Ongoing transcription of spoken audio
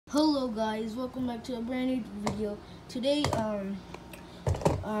Hello guys, welcome back to a brand new video. Today I'm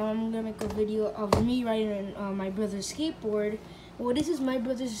gonna make a video of me riding my brother's skateboard. Well, this is my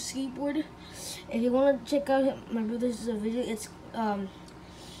brother's skateboard. If you want to check out my brother's video, it's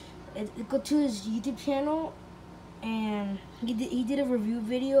go to his YouTube channel, and he did a review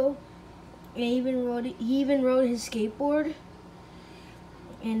video, and he even rode his skateboard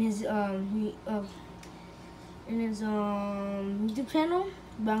in his YouTube channel.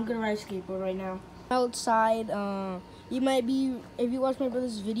 But I'm gonna ride a skateboard right now. Outside, you might be, if you watch my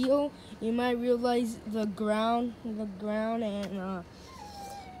brother's video, you might realize the ground, and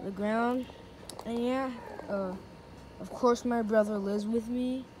yeah, of course my brother lives with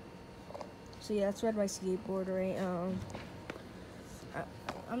me. So yeah, that's ride my skateboard, right?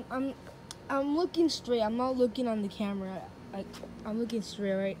 I'm looking straight. I'm not looking on the camera. I'm looking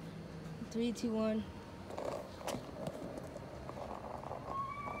straight, right? 3, 2, 1.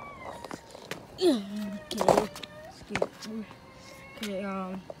 Okay, skateboard.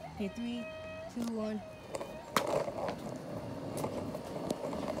 Okay, 3, 2, 1.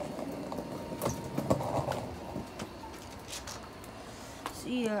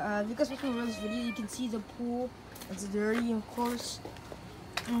 See, if you guys watch my brother's video, you can see the pool. It's dirty, of course.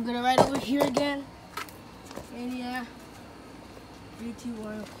 I'm gonna ride over here again. And yeah, 3, 2,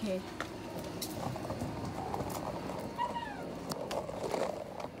 1. Okay.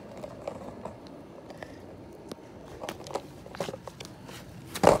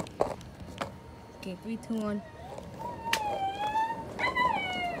 Okay, 3, 2, 1.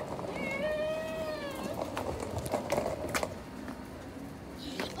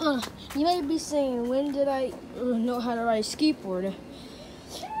 You might be saying, when did I know how to ride a skateboard?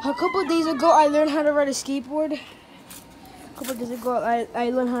 A couple days ago, I learned how to ride a skateboard. A couple days ago, I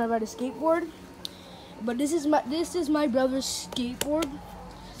learned how to ride a skateboard. But this is my brother's skateboard.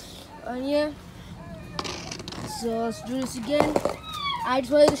 Yeah. So let's do this again. I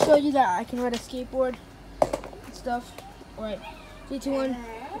just wanted to show you that I can ride a skateboard and stuff. Alright, 3, 2, 1.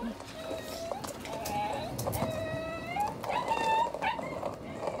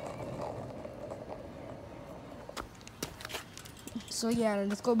 So yeah,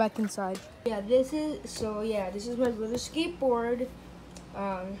 let's go back inside. Yeah, this is my brother's skateboard.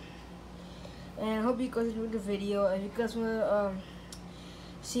 And I hope you guys enjoyed the video. If you guys wanna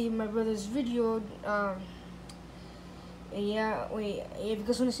see my brother's video, yeah, wait. If you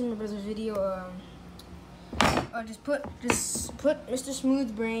guys want to see my brother's video, just put Mr.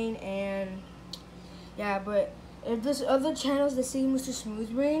 Smooth Brain, and yeah. But if there's other channels that say Mr.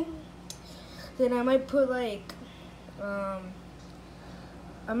 Smooth Brain, then I might put like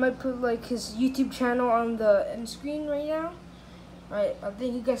his YouTube channel on the end screen right now. Alright,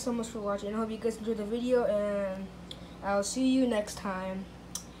 thank you guys so much for watching. I hope you guys enjoyed the video, and I'll see you next time.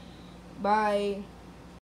 Bye.